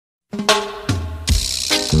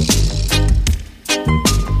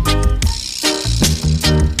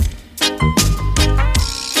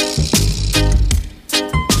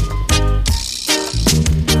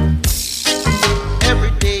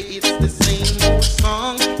old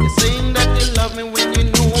song. You're saying that you love me when you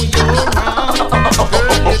know you're wrong.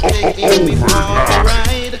 Girl, you're taking me for a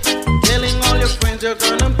ride, telling all your friends you're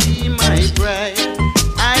gonna be my bride.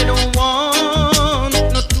 I don't want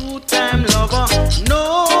no two-time lover, no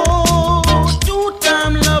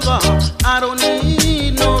two-time lover. I don't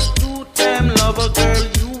need no two-time lover, girl.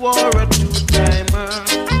 You are a two-timer.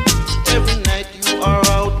 Every night you are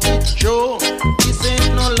out with Joe. This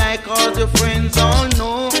ain't no like all your friends all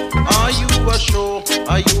know. Are you a show?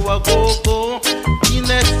 Are you a go-go?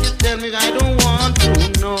 Unless you tell me, I don't want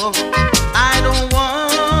to know. I don't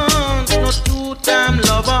want no two-time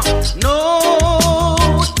lover,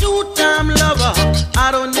 no two-time lover.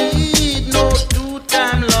 I don't need no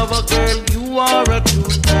two-time lover, girl. You are a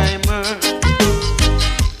two-timer.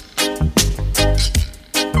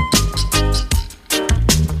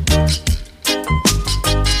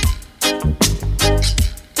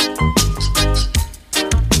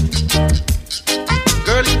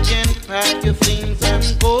 Girl, you can pack your things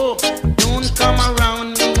and go. Don't come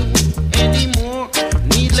around me anymore.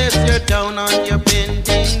 Needless, you're down on your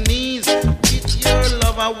bending knees. With your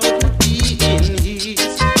love, I wouldn't be in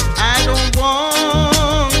his. I don't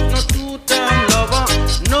want no two-time lover,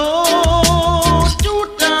 no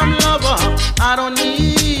two-time lover. I don't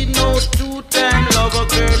need no two-time lover,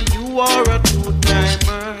 girl. You are a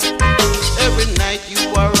two-timer. Every night you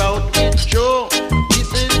are out with Joe.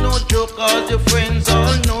 This is no joke, all your friends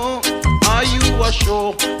all know. Are you a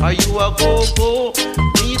show? Are you a go-go?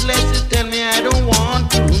 Needless to tell me, I don't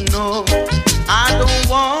want to know. I don't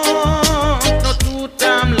want no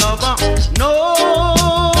two-time lover, no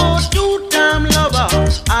two-time lover.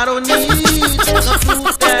 I don't need no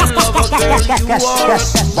two-time lover, girl. You are a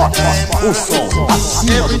two-timer.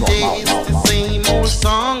 Every day it's the same old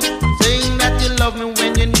song, saying that you love me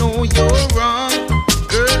when you know you're wrong.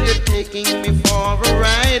 Girl, you're taking me for a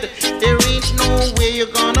ride. There ain't no way you're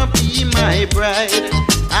gonna be my bride.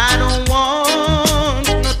 I don't want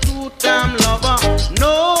no two-time lover,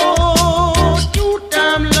 no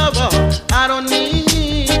two-time lover. I don't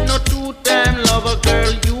need no two-time lover,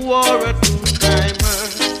 girl. You are a